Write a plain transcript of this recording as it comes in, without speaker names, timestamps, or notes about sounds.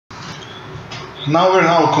Now when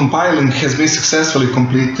our compiling has been successfully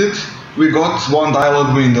completed, we got one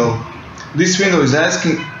dialog window. This window is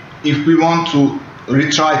asking if we want to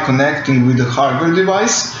retry connecting with the hardware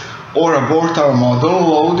device or abort our model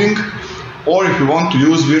loading, or if we want to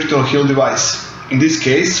use virtual HIL device. In this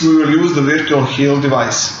case, we will use the virtual HIL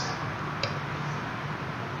device.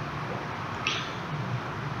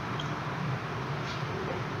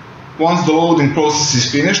 Once the loading process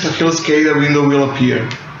is finished, a HIL SCADA window will appear.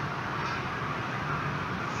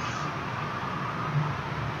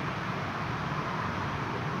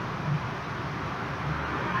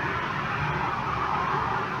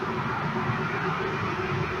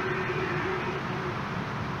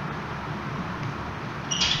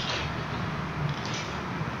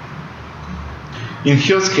 In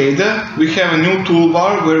HIL SCADA, we have a new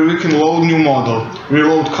toolbar where we can load new model,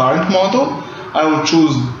 reload current model. I will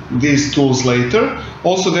choose these tools later.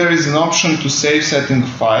 Also, there is an option to save setting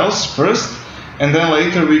files first, and then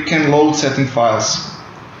later we can load setting files.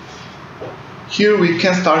 Here we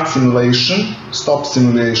can start simulation, stop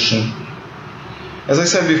simulation. As I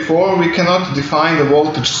said before, we cannot define the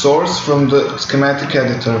voltage source from the schematic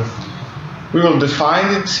editor. We will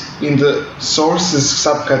define it in the sources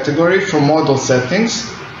subcategory from model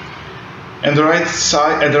settings and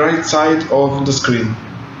at the right side of the screen.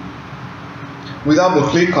 We double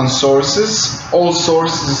click on sources. All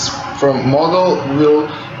sources from model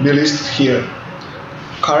will be listed here.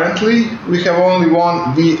 Currently, we have only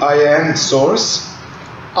one VIN source.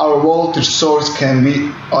 Our voltage source can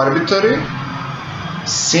be arbitrary,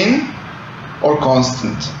 sin, or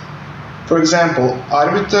constant. For example,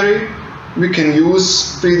 arbitrary, we can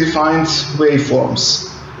use predefined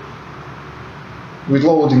waveforms with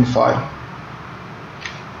loading file.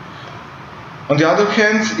 On the other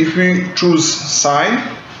hand, if we choose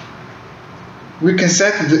sine, we can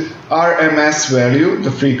set the RMS value,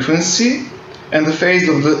 the frequency, and the phase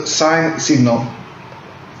of the sine signal.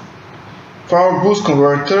 For our boost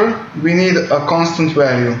converter, we need a constant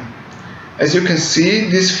value. As you can see,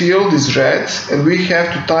 this field is red and we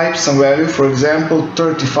have to type some value, for example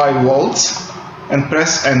 35 volts, and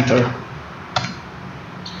press enter.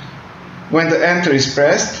 When the enter is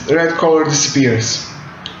pressed, the red color disappears.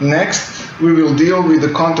 Next, we will deal with the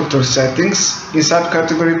contactor settings in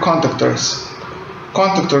subcategory contactors.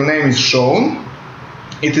 Contactor name is shown.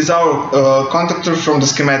 It is our contactor from the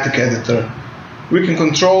schematic editor. We can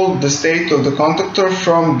control the state of the contactor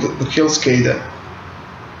from the HIL SCADA.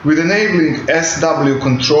 With enabling SW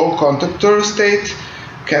control, contactor state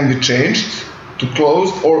can be changed to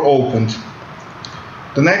closed or opened.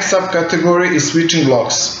 The next subcategory is switching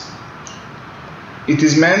blocks. It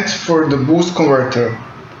is meant for the boost converter.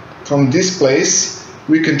 From this place,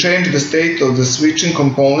 we can change the state of the switching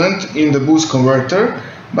component in the boost converter,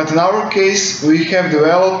 but in our case, we have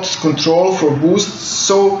developed control for boost,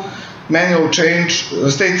 so manual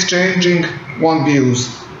state changing won't be used.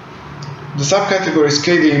 The subcategory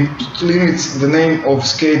SCADA input limits the name of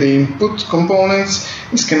SCADA input components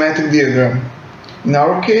in schematic diagram. In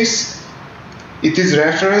our case, it is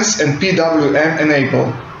reference and PWM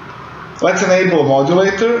enable. Let's enable a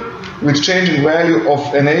modulator with changing value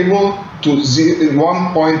of enable to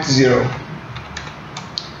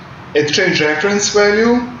 1.0. Change reference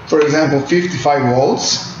value, for example 55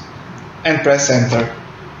 volts, and press enter.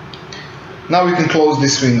 Now we can close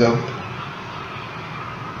this window.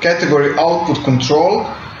 Category output control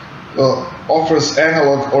offers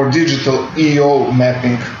analog or digital EO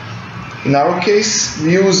mapping. In our case,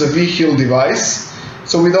 we use a VHIL device,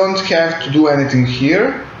 so we don't have to do anything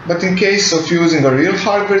here, but in case of using a real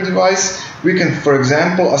hardware device, we can, for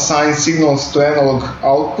example, assign signals to analog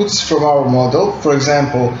outputs from our model, for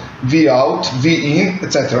example, Vout, Vin,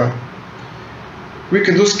 etc. We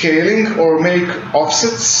can do scaling or make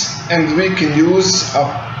offsets, and we can use a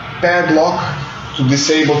padlock to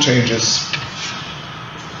disable changes.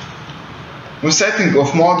 When setting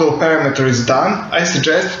of model parameter is done, I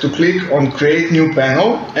suggest to click on Create New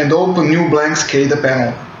Panel and open New Blank SCADA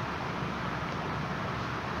panel.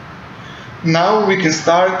 Now we can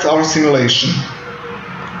start our simulation.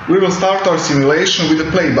 We will start our simulation with the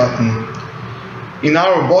play button. In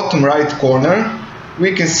our bottom right corner,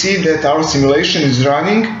 we can see that our simulation is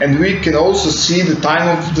running, and we can also see the time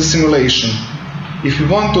of the simulation. If we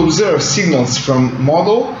want to observe signals from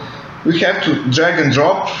model, we have to drag and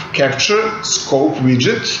drop Capture Scope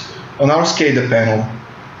widget on our SCADA panel.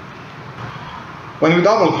 When we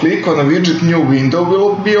double click on a widget, new window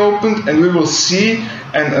will be opened and we will see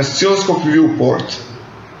an oscilloscope viewport.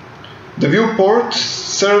 The viewport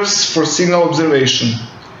serves for signal observation.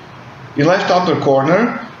 In left upper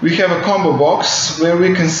corner, we have a combo box where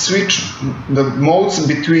we can switch the modes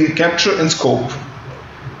between capture and scope.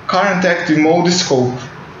 Current active mode is scope.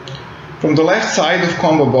 From the left side of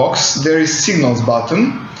combo box there is signals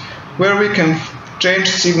button where we can change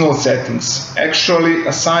signal settings, actually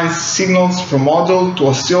assign signals from model to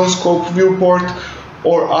oscilloscope viewport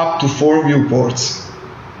or up to 4 viewports.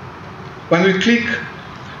 When we click,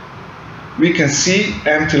 we can see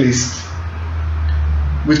empty list.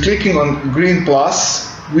 With clicking on green plus,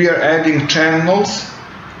 we are adding channels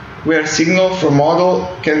where signal from model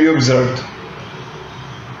can be observed.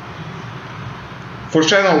 For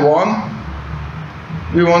channel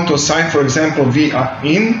 1, we want to assign, for example, V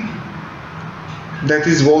in, that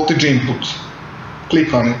is voltage input.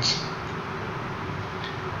 Click on it.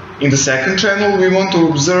 In the second channel, we want to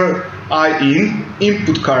observe I in,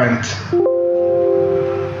 input current.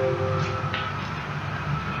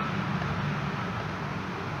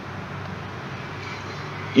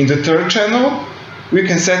 In the third channel, we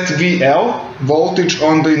can set VL, voltage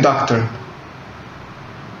on the inductor.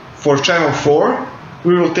 For channel 4,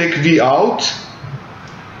 we will take V out,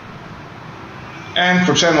 and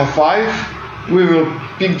for channel 5, we will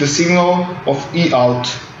pick the signal of E out.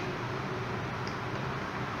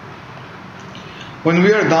 When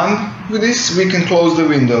we are done with this, we can close the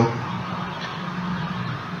window.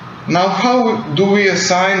 Now, how do we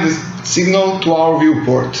assign the signal to our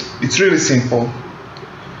viewport? It's really simple.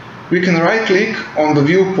 We can right-click on the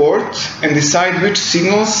viewport and decide which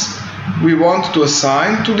signals we want to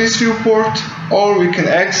assign to this viewport, or we can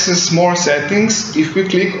access more settings if we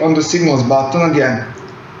click on the signals button again.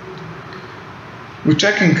 With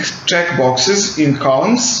checking checkboxes in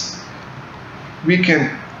columns, we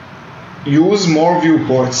can use more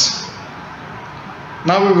viewports.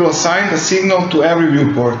 Now we will assign a signal to every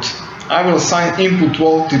viewport. I will assign input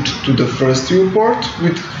voltage to the first viewport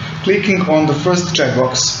with clicking on the first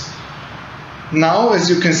checkbox. Now, as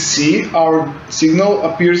you can see, our signal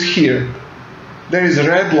appears here. There is a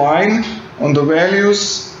red line on the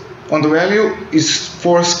values. On the value is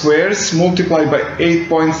 4 squares multiplied by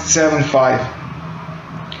 8.75.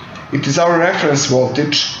 It is our reference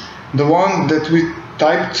voltage, the one that we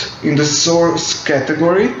typed in the source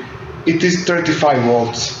category. It is 35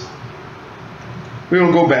 volts. We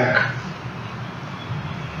will go back.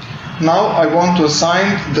 Now I want to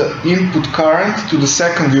assign the input current to the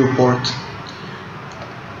second viewport.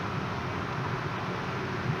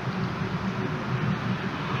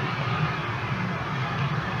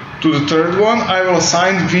 To the third one, I will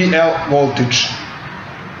assign VL voltage.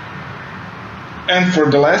 And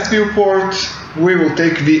for the last viewport, we will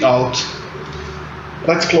take V out.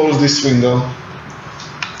 Let's close this window.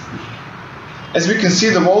 As we can see,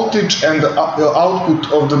 the voltage and the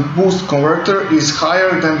output of the boost converter is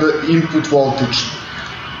higher than the input voltage.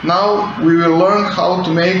 Now we will learn how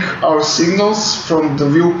to make our signals from the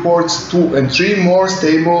viewports 2 and 3 more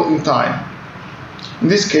stable in time. In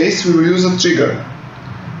this case, we will use a trigger.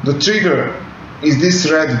 The trigger is this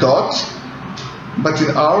red dot, but in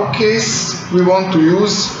our case we want to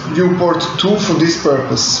use viewport 2 for this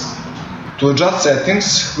purpose. To adjust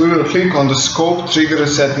settings, we will click on the Scope Trigger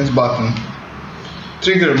Settings button.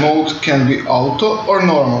 Trigger mode can be auto or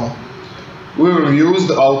normal. We will use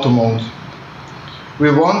the auto mode. We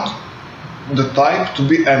want the type to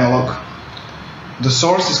be analog. The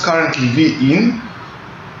source is currently V in,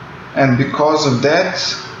 and because of that,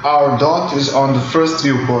 our dot is on the first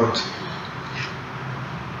viewport.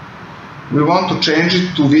 We want to change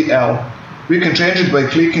it to VL. We can change it by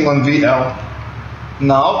clicking on VL.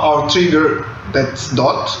 Now our trigger, that's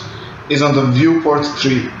dot, is on the viewport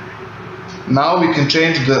 3. Now we can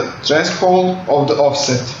change the threshold of the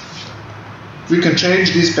offset. We can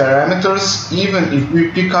change these parameters even if we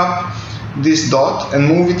pick up this dot and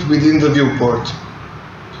move it within the viewport.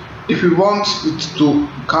 If we want it to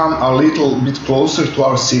come a little bit closer to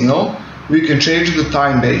our signal, we can change the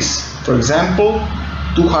time base. For example,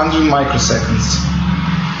 200 microseconds.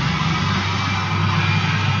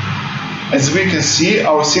 As we can see,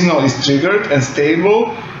 our signal is triggered and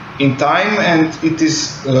stable in time, and it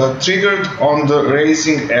is triggered on the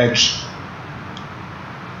raising edge.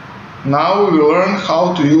 Now we will learn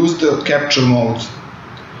how to use the capture mode.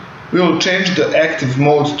 We will change the active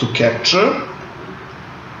mode to capture.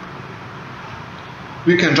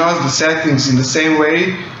 We can adjust the settings in the same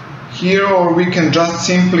way here, or we can just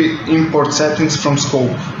simply import settings from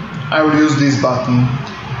scope. I will use this button.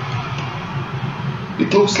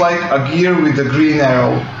 It looks like a gear with a green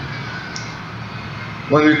arrow.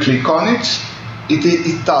 When we click on it,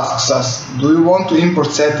 it asks us, do you want to import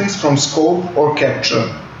settings from scope or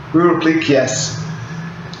capture? We will click yes.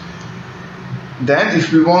 Then,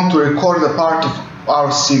 if we want to record a part of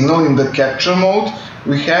our signal in the capture mode,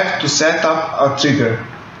 we have to set up a trigger.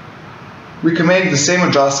 We can make the same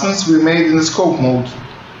adjustments we made in the scope mode.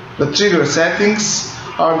 The trigger settings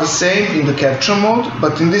are the same in the capture mode,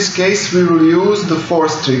 but in this case we will use the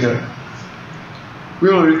force trigger. We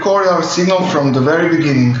will record our signal from the very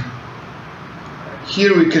beginning.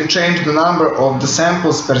 Here we can change the number of the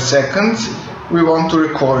samples per second we want to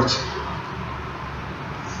record.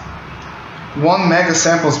 1 mega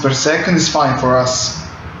samples per second is fine for us.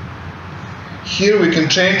 Here we can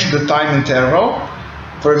change the time interval,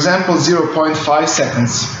 for example 0.5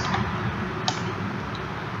 seconds.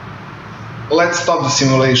 Let's stop the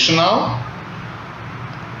simulation now.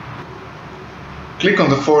 Click on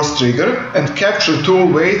the force trigger and capture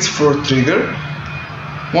tool waits for trigger.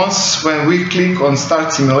 Once when we click on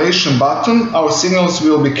start simulation button, our signals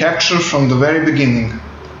will be captured from the very beginning.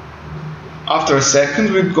 After a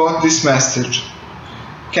second we got this message.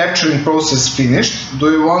 Capturing process finished.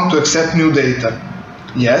 Do you want to accept new data?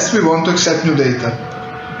 Yes, we want to accept new data.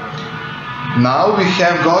 Now we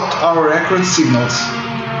have got our record signals.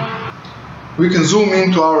 We can zoom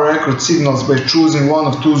into our record signals by choosing one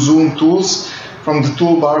of two zoom tools from the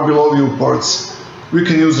toolbar below viewports. We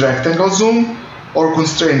can use rectangle zoom or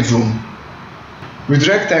constraint zoom. With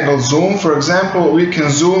rectangle zoom, for example, we can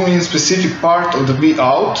zoom in specific part of the V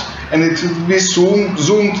out and it will be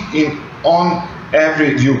zoomed in on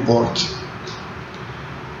every viewport.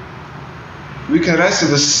 We can reset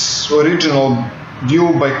this original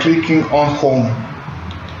view by clicking on home.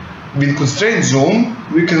 With constraint zoom,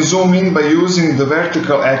 we can zoom in by using the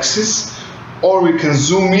vertical axis, or we can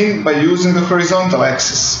zoom in by using the horizontal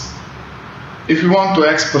axis. If we want to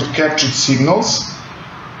export captured signals,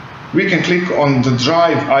 we can click on the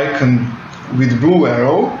drive icon with blue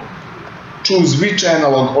arrow, choose which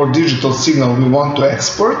analog or digital signal we want to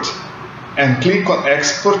export, and click on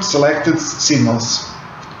export selected signals.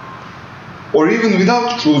 Or even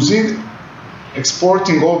without choosing,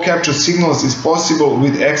 exporting all captured signals is possible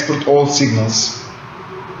with export all signals.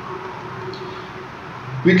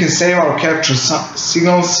 We can save our captured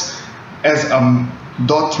signals as a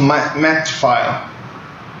 .mat file.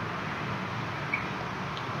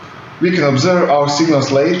 We can observe our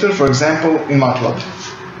signals later, for example in MATLAB.